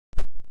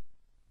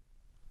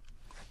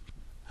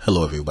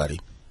Hello, everybody.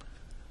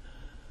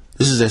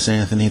 This is S.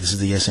 Anthony. This is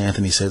the S.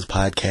 Anthony Says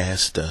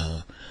podcast.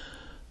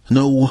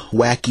 No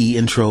wacky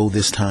intro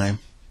this time.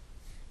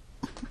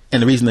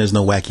 And the reason there's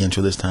no wacky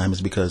intro this time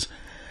is because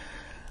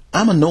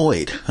I'm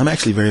annoyed. I'm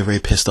actually very, very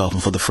pissed off.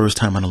 And for the first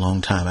time in a long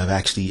time, I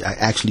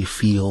actually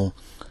feel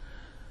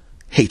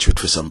hatred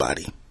for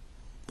somebody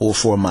or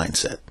for a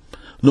mindset.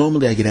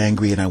 Normally I get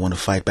angry and I want to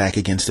fight back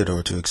against it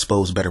or to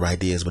expose better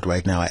ideas. But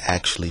right now I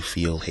actually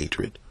feel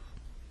hatred.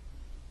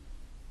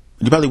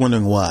 You're probably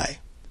wondering why.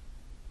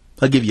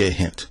 I'll give you a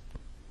hint.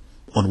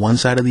 On one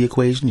side of the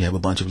equation, you have a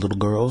bunch of little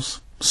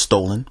girls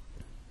stolen,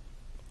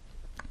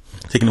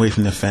 taken away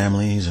from their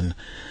families, and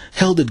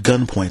held at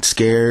gunpoint,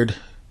 scared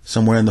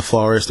somewhere in the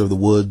forest or the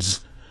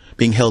woods,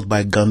 being held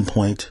by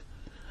gunpoint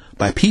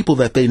by people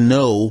that they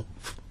know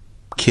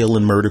kill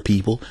and murder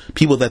people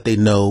that they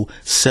know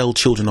sell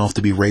children off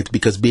to be raped,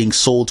 because being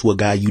sold to a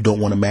guy you don't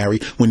want to marry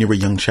when you're a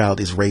young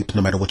child is rape,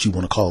 no matter what you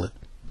want to call it.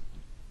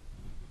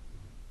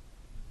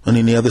 And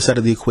on the other side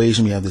of the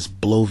equation, we have this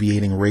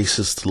bloviating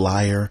racist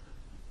liar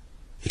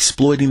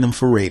exploiting them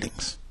for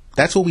ratings.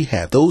 That's what we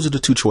have. Those are the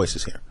two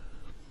choices here.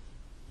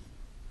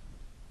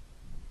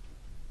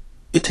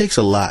 It takes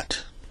a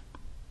lot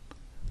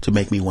to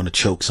make me want to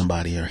choke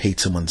somebody or hate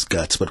someone's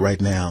guts. But right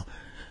now,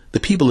 the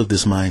people of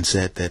this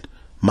mindset that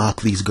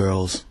mock these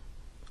girls,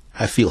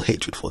 I feel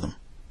hatred for them.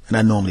 And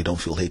I normally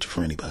don't feel hatred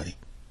for anybody.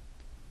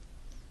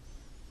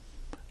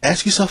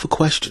 Ask yourself a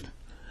question.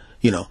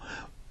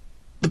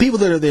 The people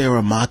that are there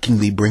are mocking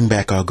the Bring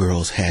Back Our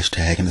Girls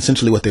hashtag, and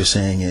essentially what they're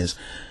saying is,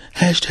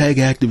 hashtag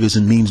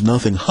activism means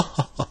nothing. Ha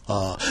ha ha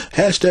ha.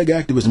 Hashtag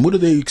activism. What do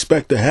they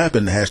expect to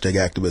happen to hashtag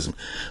activism?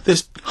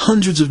 There's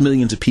hundreds of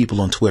millions of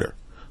people on Twitter.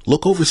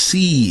 Look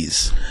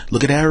overseas.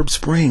 Look at Arab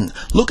Spring.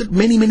 Look at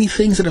many, many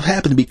things that have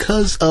happened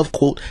because of,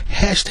 quote,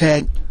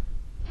 hashtag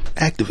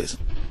activism.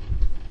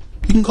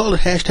 You can call it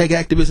hashtag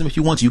activism if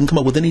you want to. You can come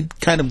up with any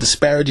kind of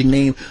disparaging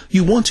name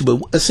you want to.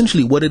 But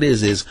essentially what it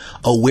is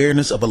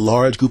awareness of a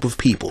large group of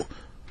people.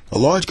 A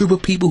large group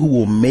of people who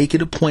will make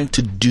it a point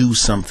to do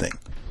something.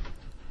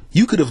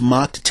 You could have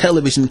mocked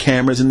television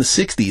cameras in the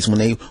 60s when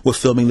they were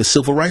filming the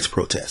civil rights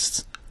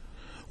protests.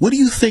 What do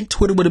you think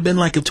Twitter would have been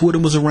like if Twitter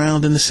was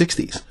around in the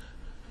 60s?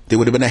 There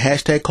would have been a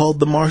hashtag called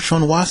The March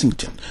on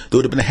Washington. There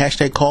would have been a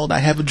hashtag called I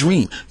Have a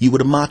Dream. You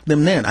would have mocked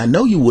them then. I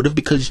know you would have,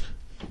 because,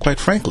 quite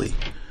frankly,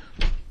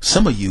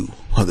 some of you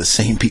are the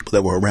same people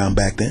that were around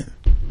back then.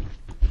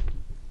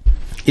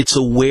 It's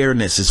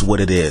awareness is what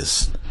it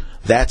is.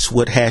 That's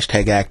what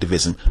hashtag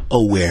activism,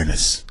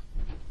 awareness.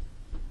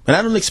 And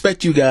I don't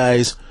expect you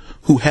guys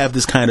who have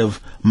this kind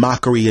of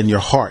mockery in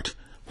your heart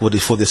for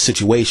this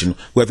situation,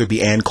 whether it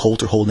be Ann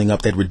Coulter holding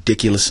up that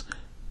ridiculous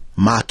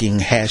mocking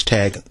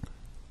hashtag,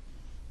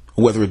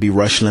 or whether it be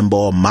Rush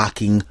Limbaugh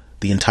mocking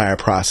the entire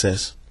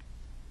process.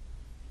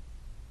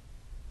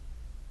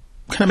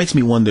 Kind of makes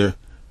me wonder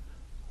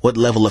what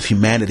level of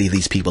humanity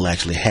these people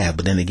actually have.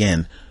 But then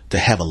again, to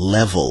have a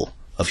level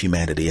of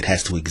humanity, it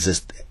has to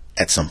exist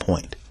at some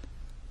point.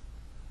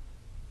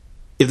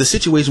 If the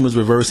situation was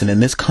reversed and in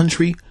this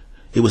country,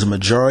 it was a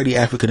majority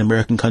African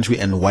American country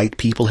and white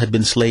people had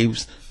been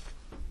slaves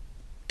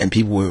and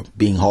people were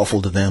being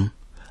awful to them,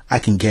 I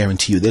can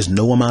guarantee you there's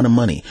no amount of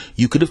money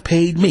you could have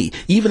paid me,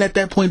 even at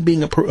that point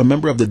being a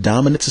member of the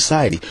dominant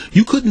society.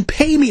 You couldn't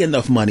pay me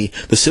enough money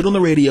to sit on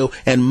the radio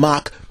and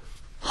mock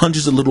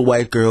hundreds of little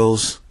white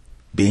girls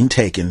being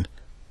taken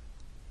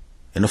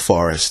in a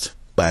forest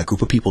by a group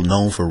of people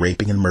known for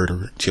raping and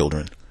murdering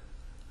children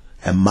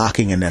and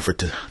mocking an effort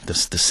to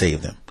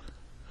save them.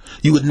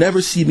 You would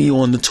never see me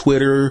on the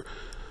Twitter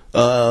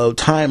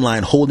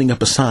timeline holding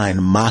up a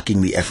sign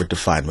mocking the effort to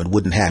find them. It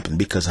wouldn't happen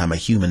because I'm a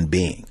human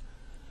being.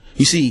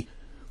 You see,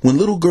 when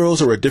little girls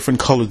are a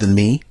different color than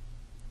me,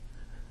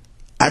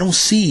 I don't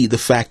see the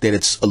fact that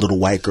it's a little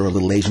white girl, a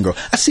little Asian girl.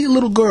 I see a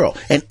little girl.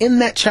 And in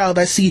that child,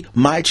 I see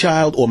my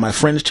child or my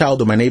friend's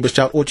child or my neighbor's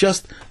child or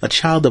just a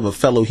child of a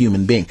fellow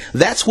human being.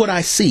 That's what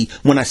I see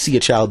when I see a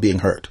child being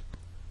hurt.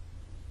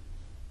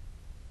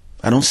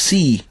 I don't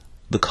see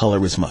the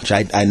color as much.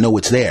 I know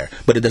it's there,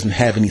 but it doesn't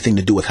have anything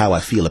to do with how I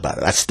feel about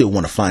it. I still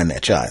want to find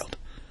that child.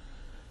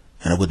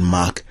 And I would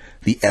mock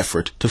the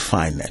effort to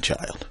find that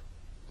child.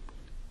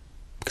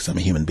 Because I'm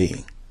a human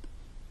being.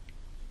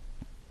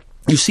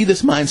 You see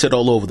this mindset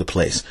all over the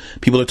place.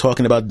 People are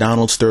talking about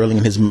Donald Sterling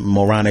and his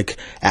moronic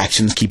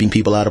actions, keeping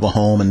people out of a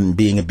home and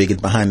being a bigot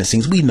behind the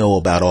scenes. We know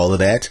about all of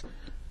that.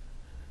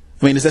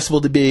 I mean, is that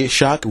supposed to be a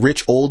shock?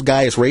 Rich old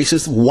guy is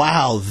racist?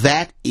 Wow,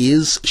 that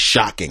is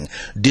shocking.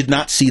 Did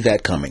not see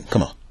that coming.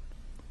 Come on.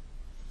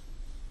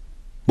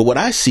 But what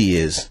I see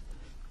is,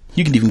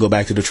 you can even go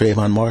back to the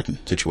Trayvon Martin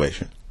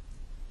situation.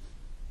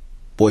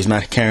 Boy's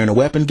not carrying a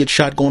weapon, gets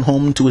shot going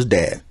home to his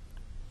dad.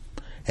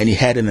 And he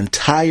had an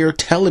entire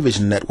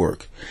television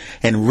network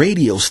and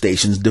radio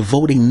stations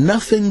devoting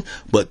nothing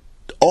but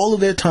all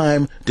of their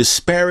time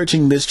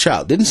disparaging this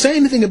child. Didn't say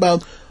anything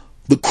about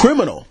the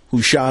criminal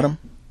who shot him.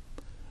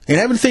 And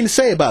have anything to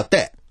say about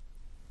that.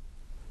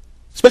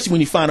 Especially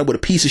when you find out what a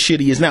piece of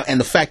shit he is now. And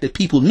the fact that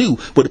people knew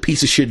what a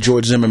piece of shit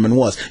George Zimmerman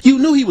was. You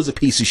knew he was a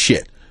piece of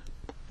shit.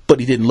 but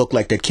he didn't look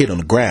like that kid on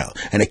the ground.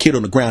 And the kid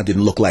on the ground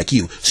didn't look like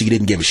you, so you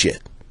didn't give a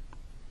shit.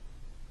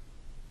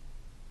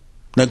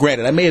 Now,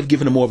 granted, I may have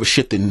given him more of a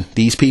shit than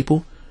these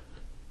people,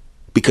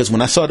 because when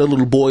I saw the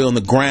little boy on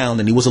the ground,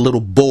 and he was a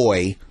little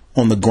boy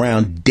on the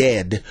ground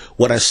dead,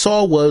 what I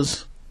saw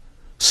was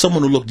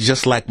someone who looked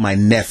just like my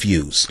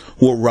nephews,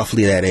 who were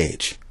roughly that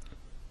age.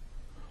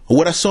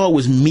 What I saw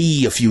was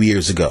me a few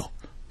years ago,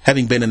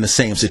 having been in the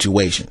same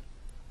situation.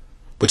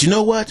 But you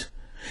know what?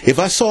 If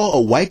I saw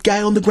a white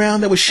guy on the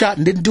ground that was shot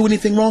and didn't do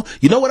anything wrong,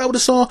 you know what I would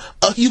have saw?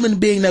 A human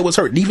being that was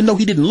hurt. And even though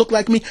he didn't look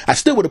like me, I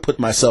still would have put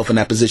myself in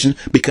that position,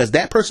 because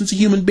that person's a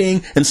human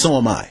being and so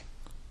am I.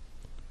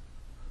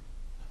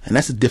 And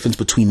that's the difference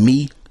between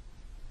me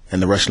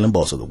and the Rush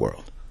Limbaughs of the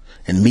world.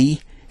 And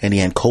me and the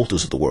Ann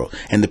Coulters of the world.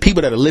 And the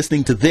people that are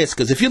listening to this,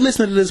 because if you're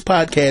listening to this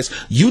podcast,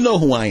 you know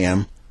who I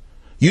am.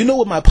 You know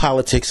what my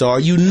politics are.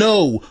 You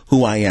know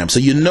who I am. So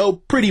you know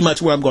pretty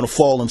much where I'm going to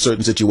fall in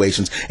certain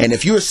situations. And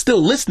if you're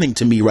still listening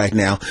to me right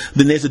now,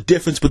 then there's a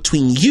difference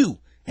between you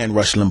and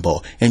Rush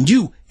Limbaugh, and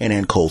you and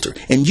Ann Coulter,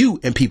 and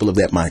you and people of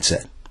that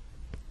mindset.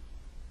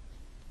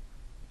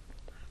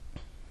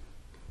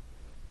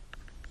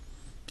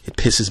 It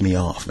pisses me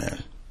off,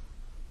 man.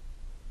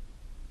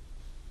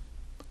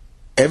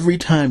 Every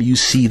time you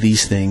see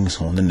these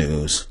things on the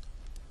news,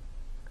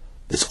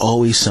 there's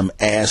always some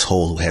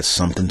asshole who has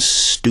something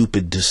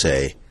stupid to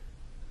say,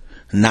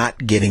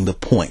 not getting the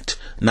point.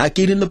 Not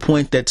getting the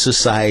point that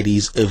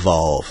societies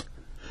evolve.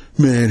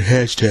 Man,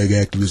 hashtag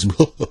activism,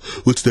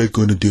 what's that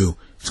going to do?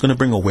 It's going to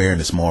bring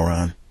awareness,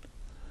 moron.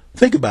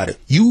 Think about it.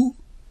 You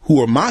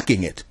who are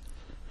mocking it,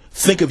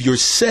 think of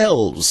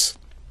yourselves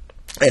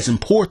as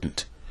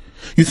important.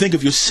 You think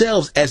of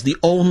yourselves as the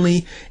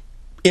only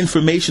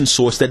information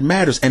source that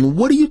matters. And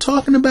what are you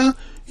talking about?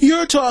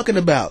 You're talking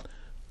about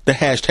the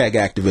hashtag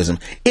activism.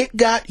 It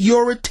got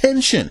your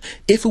attention.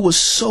 If it was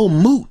so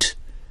moot,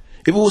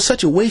 if it was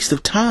such a waste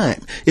of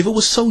time, if it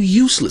was so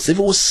useless, if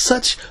it was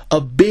such a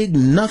big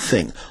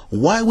nothing,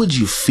 why would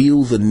you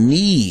feel the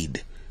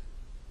need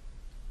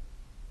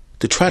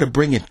to try to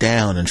bring it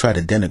down and try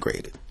to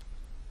denigrate it?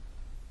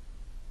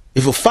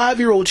 If a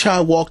 5-year-old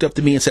child walked up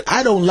to me and said,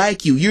 I don't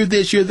like you, you're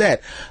this, you're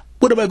that,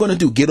 what am I going to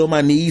do? Get on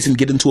my knees and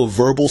get into a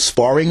verbal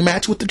sparring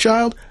match with the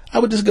child? I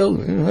would just go,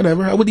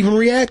 whatever. I wouldn't even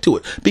react to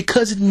it,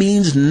 because it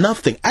means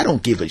nothing. I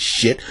don't give a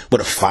shit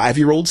what a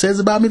 5-year-old says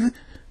about me.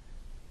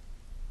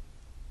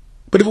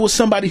 But if it was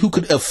somebody who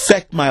could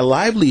affect my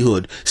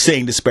livelihood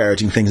saying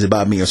disparaging things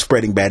about me or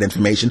spreading bad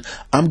information,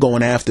 I'm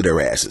going after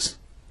their asses.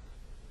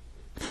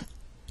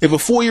 If a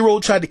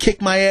 4-year-old tried to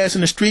kick my ass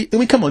in the street, I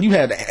mean, come on, you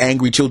have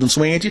angry children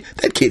swinging at you.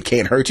 That kid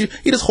can't hurt you.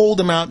 You just hold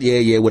them out.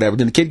 Yeah, whatever.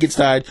 Then the kid gets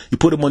tired. You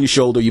put him on your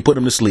shoulder. You put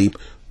him to sleep.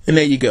 And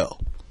there you go.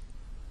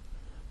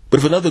 But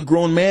if another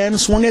grown man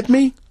swung at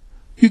me,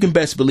 you can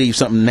best believe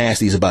something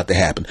nasty is about to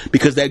happen.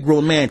 Because that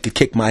grown man could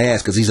kick my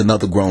ass because he's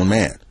another grown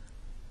man.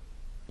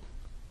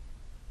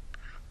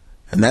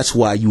 And that's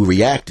why you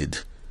reacted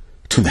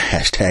to the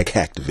hashtag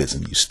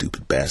activism, you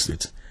stupid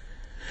bastards.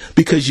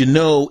 Because you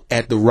know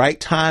at the right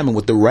time and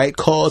with the right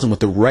cause and with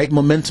the right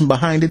momentum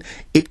behind it,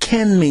 it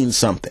can mean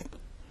something.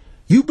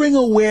 You bring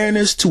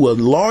awareness to a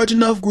large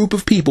enough group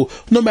of people,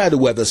 no matter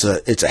whether it's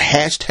a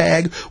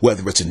hashtag,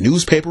 whether it's a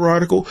newspaper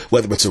article,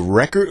 whether it's a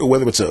record, or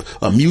whether it's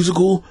a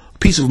musical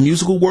piece of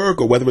musical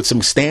work, or whether it's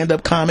some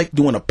stand-up comic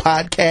doing a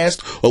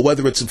podcast, or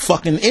whether it's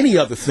fucking any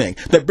other thing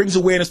that brings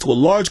awareness to a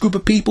large group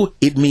of people,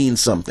 it means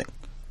something.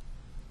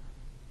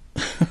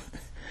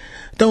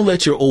 Don't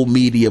let your old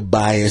media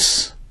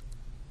bias,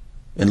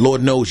 and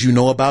Lord knows you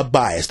know about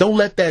bias, don't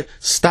let that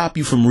stop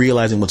you from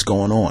realizing what's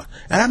going on.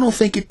 And I don't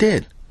think it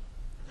did.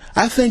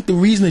 I think the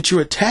reason that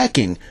you're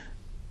attacking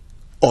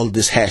all of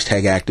this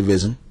hashtag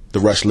activism, the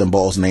Rush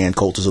Limbaughs and the Ann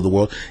Coulters of the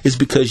world, is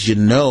because you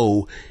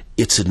know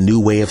it's a new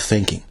way of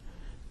thinking.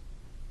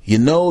 You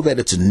know that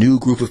it's a new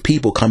group of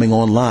people coming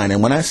online.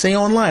 And when I say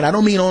online, I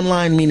don't mean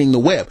online meaning the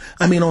web.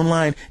 I mean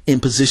online in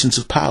positions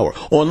of power,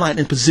 online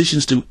in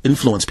positions to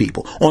influence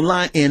people,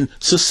 online in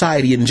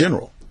society in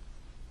general.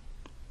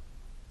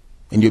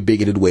 And your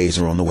bigoted ways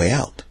are on the way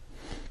out.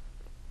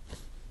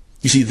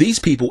 You see, these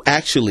people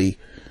actually,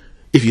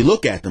 if you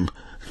look at them,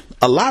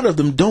 a lot of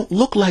them don't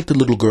look like the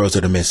little girls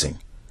that are missing.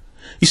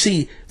 You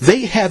see,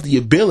 they have the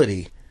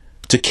ability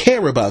to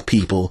care about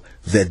people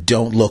that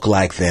don't look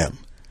like them.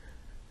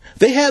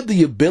 They have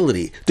the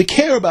ability to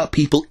care about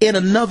people in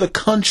another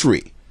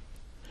country.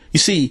 You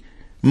see,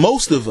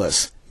 most of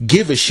us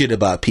give a shit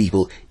about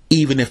people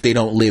even if they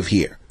don't live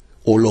here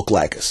or look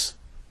like us.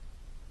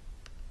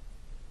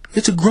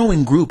 It's a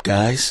growing group,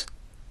 guys.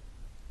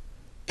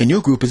 And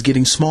your group is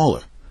getting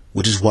smaller,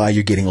 which is why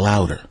you're getting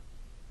louder.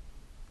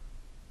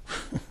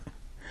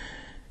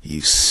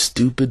 You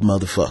stupid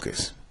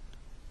motherfuckers.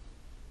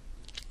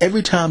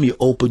 Every time you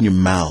open your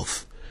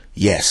mouth,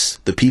 yes,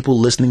 the people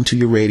listening to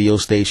your radio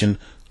station,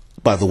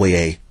 by the way,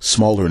 a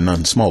smaller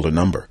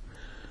number,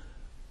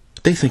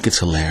 they think it's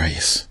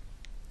hilarious.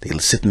 They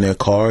sit in their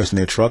cars and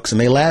their trucks and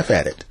they laugh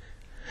at it.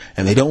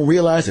 And they don't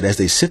realize that as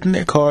they sit in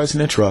their cars and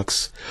their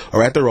trucks,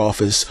 or at their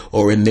office,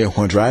 or in their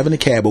or driving a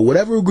cab, or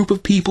whatever a group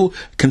of people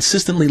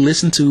consistently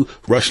listen to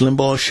Rush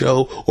Limbaugh's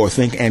show or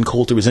think Ann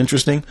Coulter is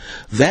interesting,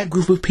 that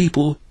group of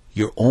people,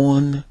 you're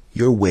on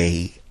your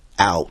way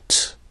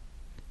out.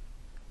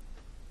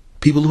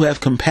 People who have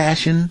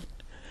compassion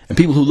and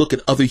people who look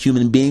at other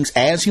human beings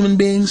as human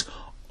beings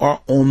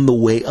are on the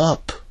way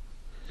up.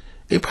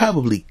 It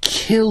probably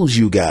kills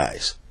you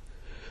guys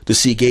to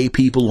see gay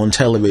people on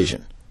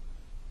television.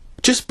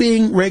 Just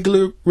being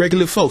regular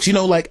folks,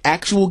 like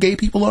actual gay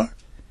people are.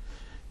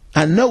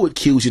 I know it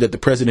kills you that the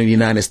president of the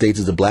United States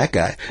is a black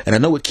guy. And I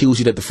know it kills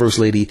you that the first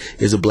lady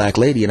is a black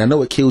lady. And I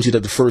know it kills you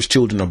that the first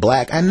children are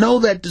black. I know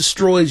that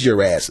destroys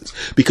your asses.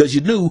 Because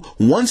you knew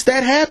once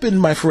that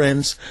happened, my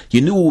friends, you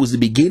knew it was the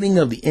beginning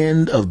of the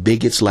end of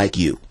bigots like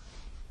you.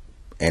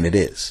 And it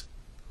is.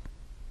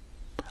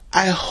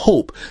 I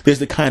hope there's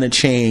the kind of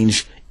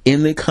change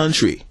in the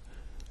country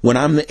when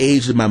I'm the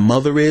age that my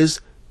mother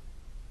is.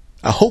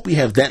 I hope we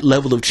have that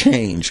level of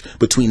change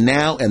between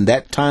now and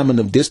that time in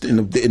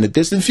the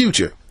distant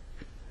future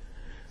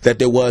that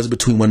there was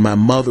between when my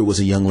mother was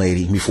a young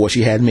lady before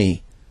she had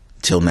me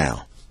till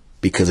now.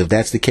 Because if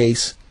that's the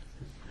case,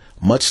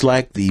 much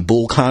like the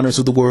Bull Connors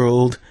of the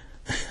world,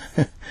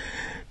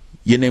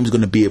 your name's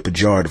going to be a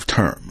pejorative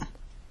term.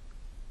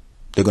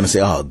 They're going to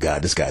say, oh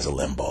God, this guy's a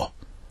Limbaugh.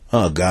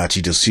 Oh God,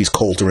 she's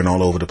Coultering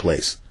all over the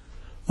place.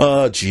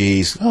 Oh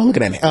jeez. Oh, look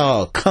at that.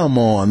 Oh, come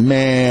on,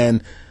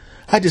 man.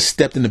 I just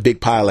stepped in a big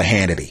pile of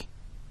Hannity.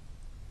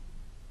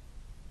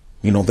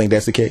 You don't think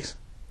that's the case?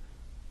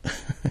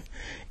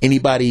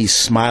 Anybody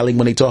smiling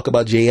when they talk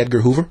about J.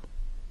 Edgar Hoover?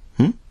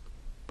 You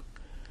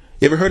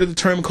ever heard of the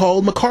term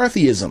called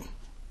McCarthyism?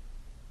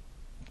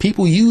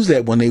 People use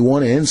that when they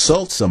want to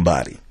insult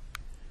somebody.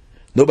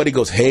 Nobody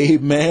goes, hey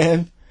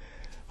man,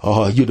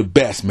 oh, you're the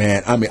best,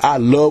 man. I mean, I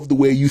love the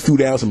way you threw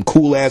down some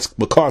cool ass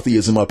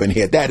McCarthyism up in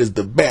here. That is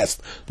the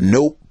best.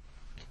 Nope.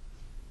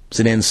 It's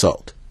an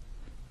insult.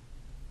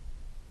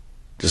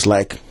 Just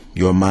like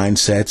your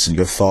mindsets and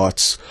your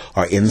thoughts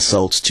are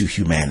insults to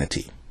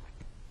humanity.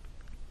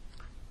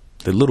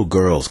 The little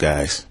girls,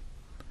 guys.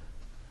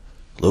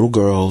 Little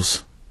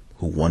girls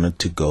who wanted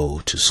to go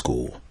to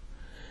school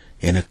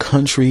in a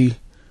country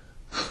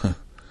where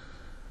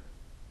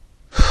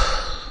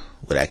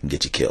that can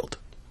get you killed.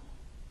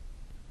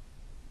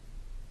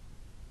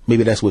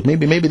 Maybe that's what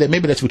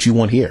you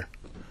want here.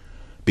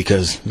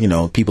 Because,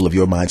 people of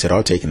your mindset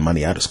are taking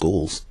money out of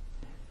schools.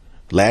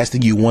 Last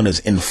thing you want is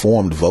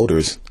informed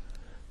voters.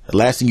 The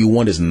last thing you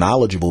want is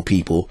knowledgeable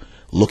people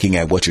looking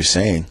at what you're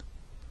saying.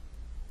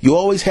 You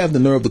always have the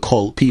nerve to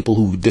call people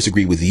who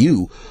disagree with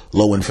you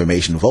low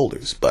information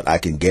voters. But I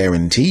can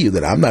guarantee you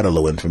that I'm not a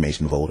low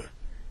information voter.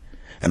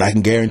 And I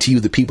can guarantee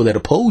you the people that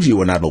oppose you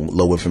are not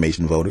low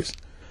information voters.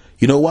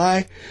 You know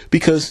why?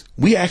 Because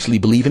we actually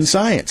believe in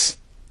science.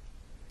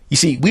 You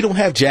see, we don't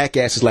have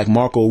jackasses like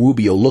Marco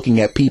Rubio looking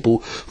at people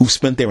who've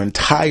spent their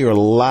entire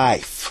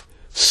life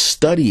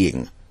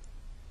studying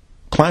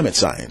climate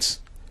science.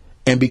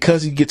 And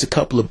because he gets a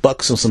couple of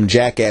bucks on some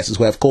jackasses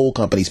who have coal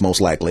companies, most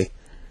likely,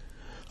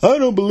 I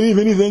don't believe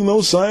anything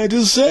those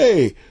scientists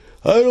say.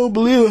 I don't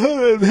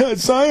believe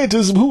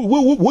scientists.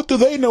 What do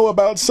they know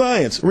about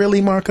science?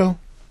 Really, Marco?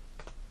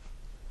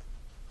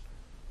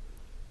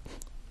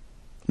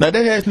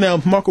 Now,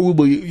 Marco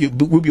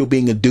Rubio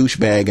being a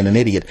douchebag and an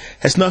idiot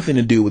has nothing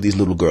to do with these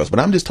little girls. But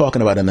I'm just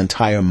talking about an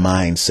entire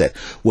mindset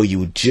where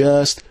you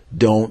just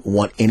don't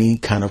want any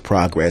kind of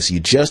progress.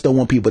 You just don't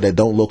want people that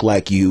don't look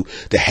like you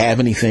to have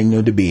anything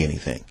or to be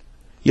anything.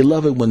 You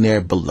love it when they're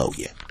below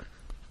you.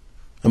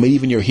 I mean,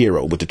 even your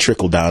hero with the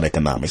trickle-down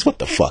economics. What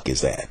the fuck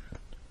is that?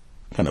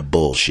 Kind of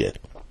bullshit.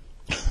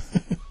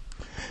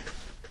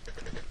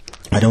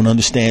 I don't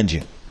understand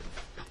you.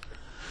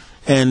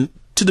 And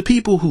to the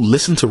people who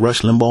listen to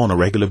Rush Limbaugh on a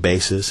regular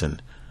basis,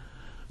 and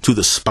to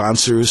the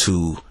sponsors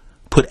who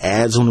put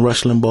ads on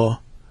Rush Limbaugh,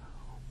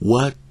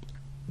 what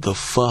the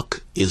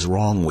fuck is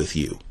wrong with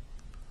you?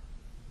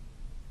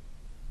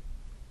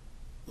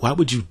 Why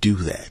would you do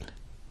that?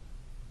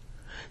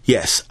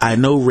 Yes, I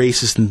know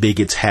racists and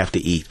bigots have to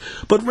eat,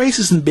 but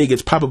racists and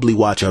bigots probably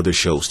watch other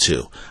shows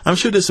too. I'm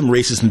sure there's some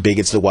racists and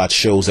bigots that watch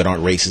shows that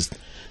aren't racist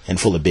and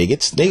full of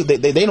bigots. They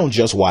don't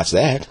just watch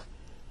that.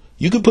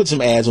 You could put some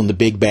ads on The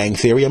Big Bang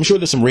Theory. I'm sure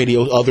there's some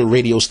other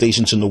radio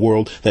stations in the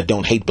world that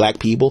don't hate black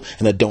people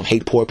and that don't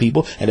hate poor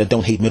people and that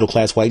don't hate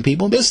middle-class white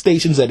people. There's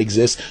stations that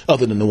exist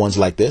other than the ones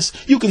like this.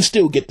 You can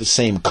still get the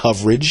same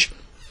coverage.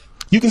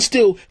 You can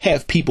still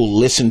have people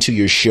listen to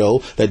your show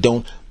that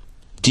don't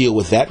deal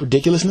with that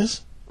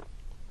ridiculousness.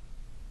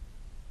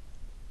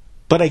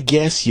 But I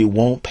guess you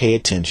won't pay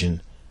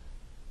attention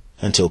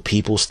until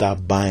people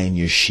stop buying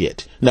your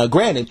shit. Now,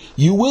 granted,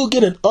 you will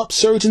get an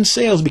upsurge in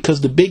sales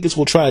because the bigots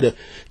will try to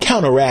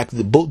counteract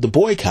the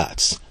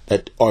boycotts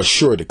that are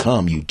sure to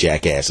come, you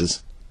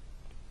jackasses.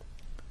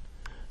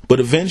 But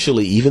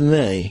eventually, even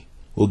they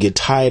will get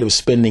tired of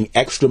spending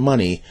extra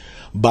money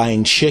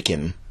buying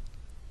chicken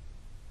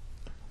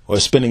or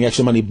spending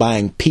extra money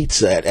buying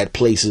pizza at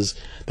places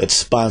that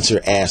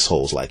sponsor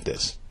assholes like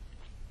this.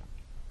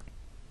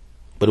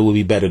 But it would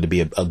be better to be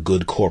a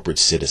good corporate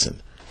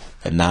citizen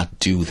and not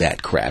do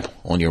that crap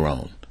on your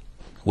own,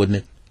 wouldn't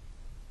it?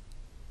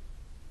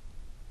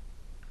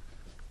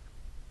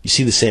 You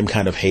see the same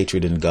kind of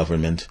hatred in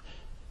government,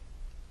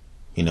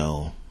 you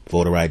know,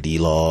 voter ID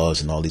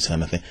laws and all these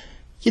kind of things.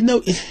 You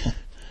know,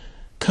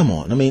 come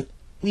on. I mean,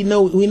 we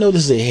know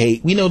this is a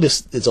hate. We know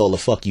this. It's all a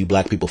fuck you,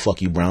 black people, fuck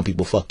you, brown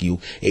people, fuck you,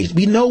 Asian.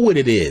 We know what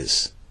it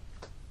is.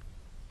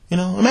 You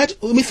know, imagine.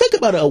 I mean, think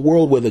about a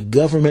world where the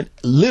government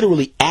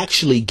literally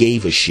actually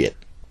gave a shit.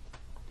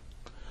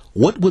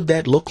 What would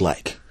that look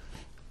like?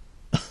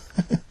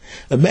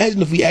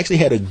 Imagine if we actually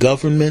had a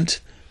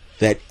government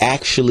that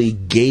actually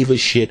gave a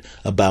shit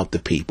about the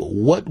people.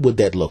 What would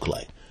that look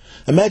like?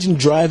 Imagine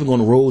driving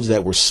on roads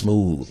that were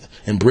smooth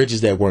and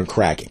bridges that weren't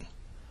cracking.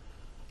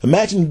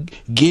 Imagine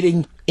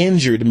getting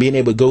injured and being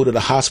able to go to the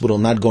hospital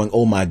and not going,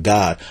 oh my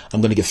God,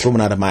 I'm going to get thrown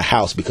out of my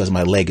house because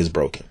my leg is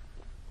broken.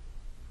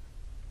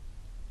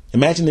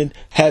 Imagine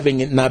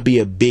having it not be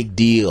a big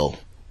deal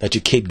that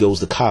your kid goes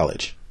to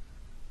college.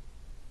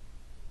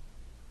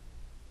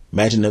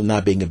 Imagine them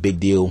not being a big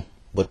deal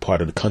what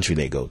part of the country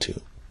they go to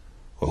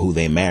or who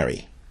they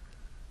marry.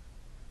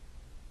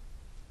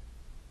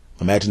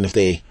 Imagine if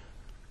they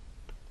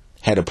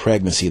had a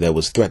pregnancy that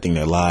was threatening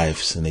their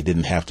lives and they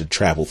didn't have to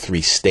travel 3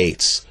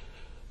 states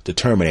to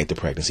terminate the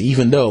pregnancy.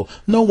 Even though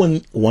no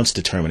one wants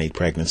to terminate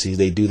pregnancies,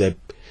 they do that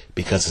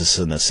because it's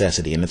a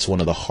necessity, and it's one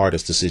of the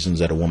hardest decisions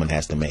that a woman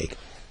has to make.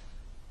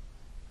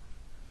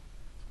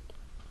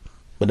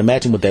 But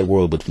imagine what that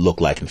world would look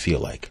like and feel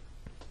like.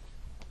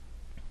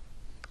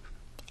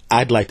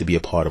 I'd like to be a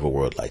part of a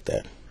world like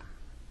that.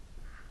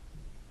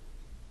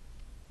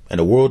 And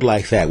a world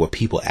like that where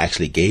people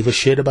actually gave a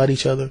shit about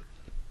each other.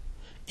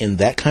 In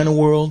that kind of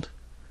world,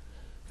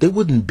 there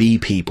wouldn't be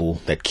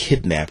people that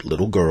kidnapped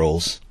little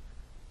girls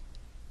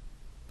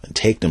and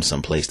take them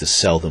someplace to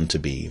sell them to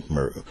be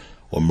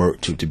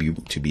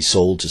to be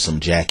sold to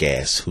some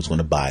jackass who's going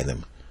to buy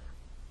them.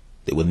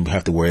 They wouldn't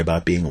have to worry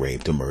about being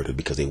raped or murdered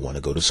because they want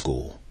to go to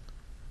school.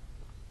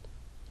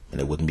 And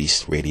there wouldn't be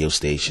radio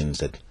stations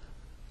that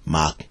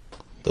mock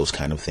those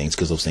kind of things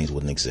because those things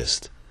wouldn't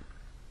exist.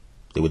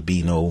 There would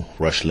be no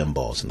Rush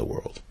Limbaughs in the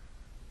world.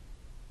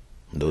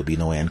 There would be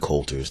no Ann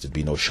Coulters. There'd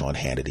be no Sean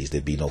Hannity's.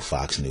 There'd be no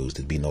Fox News.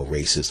 There'd be no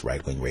racist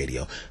right-wing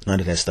radio. None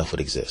of that stuff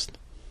would exist.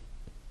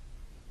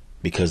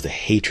 Because the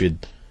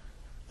hatred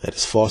that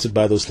is fostered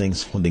by those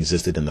things wouldn't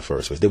existed in the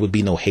first place. There would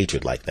be no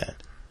hatred like that.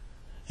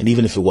 And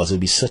even if it was, it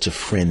would be such a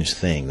fringe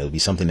thing. There would be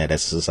something that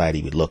as a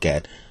society we'd look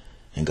at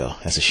and go,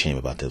 that's a shame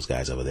about those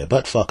guys over there.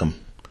 But fuck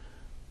them.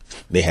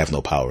 They have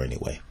no power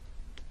anyway.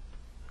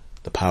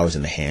 The power is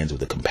in the hands of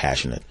the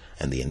compassionate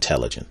and the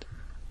intelligent.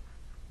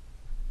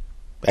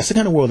 That's the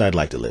kind of world I'd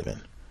like to live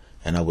in.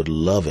 And I would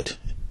love it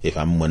if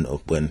I'm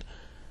when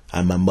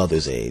I'm my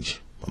mother's age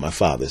or my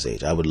father's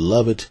age. I would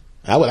love it.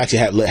 I would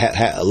actually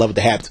love it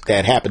to have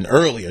that happen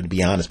earlier, to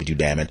be honest with you,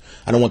 damn it.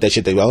 I don't want that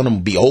shit I want to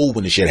be old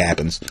when the shit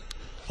happens.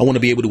 I want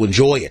to be able to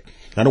enjoy it.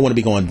 I don't want to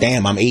be going,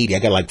 damn, I'm 80. I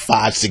got like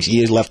 5-6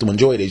 years left to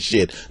enjoy this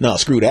shit. No,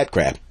 screw that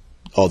crap.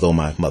 Although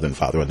my mother and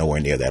father are nowhere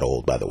near that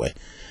old, by the way.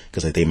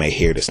 Because they may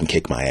hear this and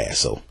kick my ass.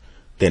 So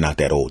they're not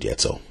that old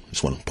yet. So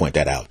just want to point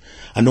that out.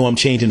 I know I'm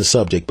changing the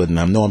subject, but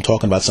I know I'm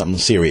talking about something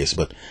serious.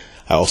 But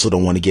I also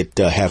don't want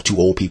to have 2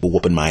 old people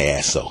whooping my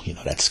ass. So,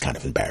 that's kind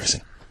of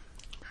embarrassing.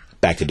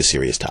 Back to the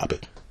serious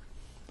topic.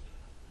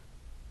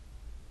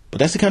 But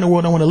that's the kind of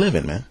world I want to live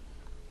in, man.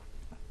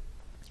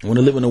 I want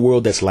to live in a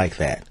world that's like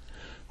that.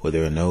 Where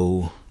there are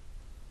no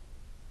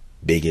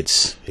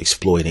bigots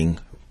exploiting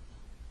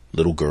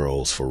little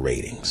girls for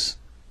ratings.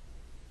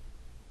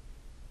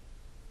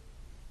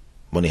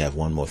 I only have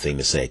one more thing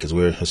to say because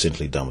we're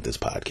essentially done with this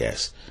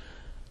podcast.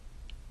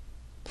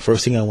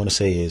 First thing I want to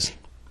say is,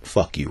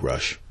 fuck you,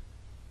 Rush.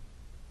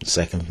 The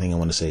second thing I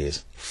want to say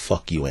is,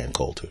 fuck you, Ann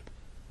Coulter.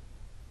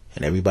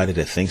 And everybody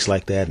that thinks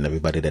like that, and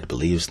everybody that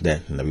believes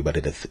that, and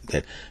everybody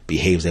that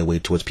behaves that way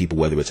towards people,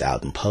 whether it's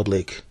out in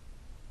public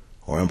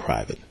or in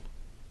private,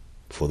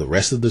 for the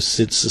rest of the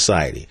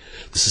society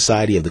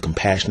of the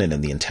compassionate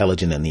and the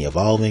intelligent and the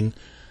evolving,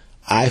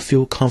 I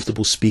feel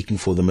comfortable speaking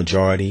for the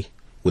majority,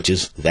 which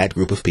is that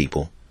group of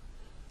people,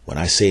 when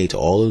I say to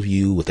all of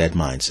you with that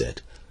mindset,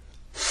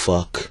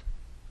 fuck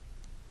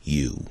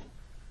you.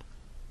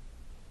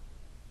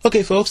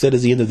 Okay, folks, that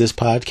is the end of this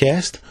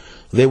podcast.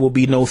 There will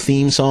be no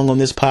theme song on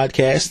this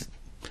podcast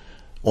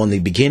on the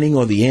beginning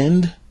or the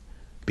end,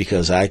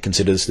 because I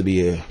consider this to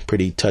be a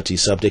pretty touchy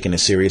subject and a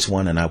serious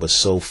one, and I was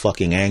so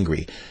fucking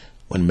angry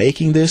when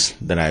making this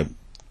that I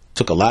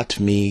took a lot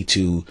to me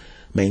to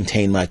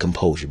maintain my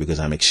composure, because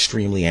I'm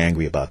extremely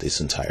angry about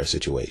this entire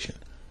situation.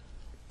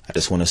 I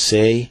just want to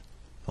say,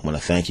 I want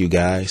to thank you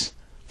guys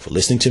for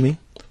listening to me.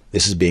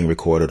 This is being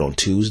recorded on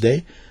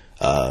Tuesday.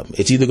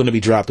 It's either going to be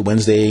dropped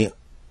Wednesday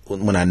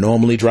when I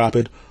normally drop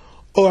it,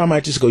 or I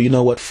might just go, you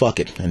know what, fuck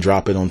it, and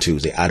drop it on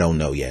Tuesday. I don't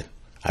know yet.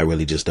 I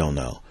really just don't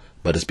know.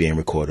 But it's being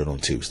recorded on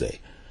Tuesday.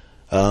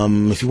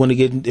 If you want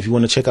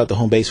to check out the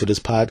home base for this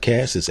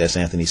podcast, it's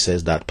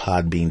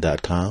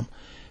santhonysays.podbean.com.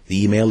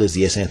 The email is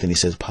the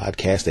santhonysays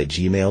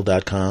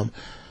podcast@gmail.com.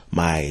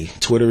 My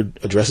Twitter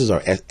addresses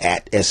are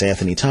at S.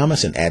 Anthony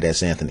Thomas and at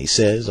S. Anthony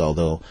Says,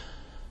 although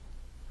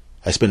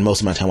I spend most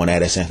of my time on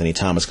at S. Anthony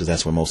Thomas because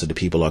that's where most of the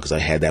people are, because I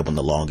had that one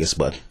the longest,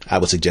 but I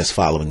would suggest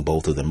following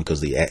both of them because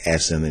the at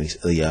S.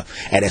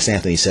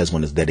 Anthony Says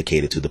one is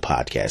dedicated to the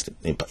podcast,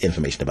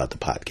 information about the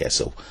podcast,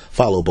 so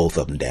follow both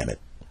of them, damn it.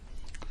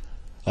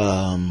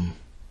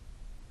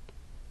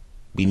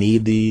 We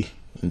need the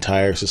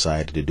entire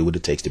society to do what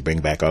it takes to bring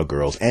back our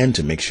girls and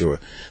to make sure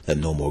that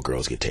no more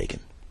girls get taken.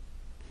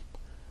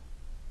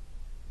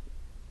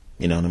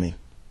 You know what I mean?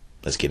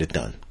 Let's get it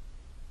done.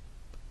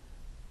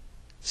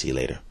 See you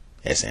later.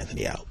 S.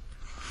 Anthony out.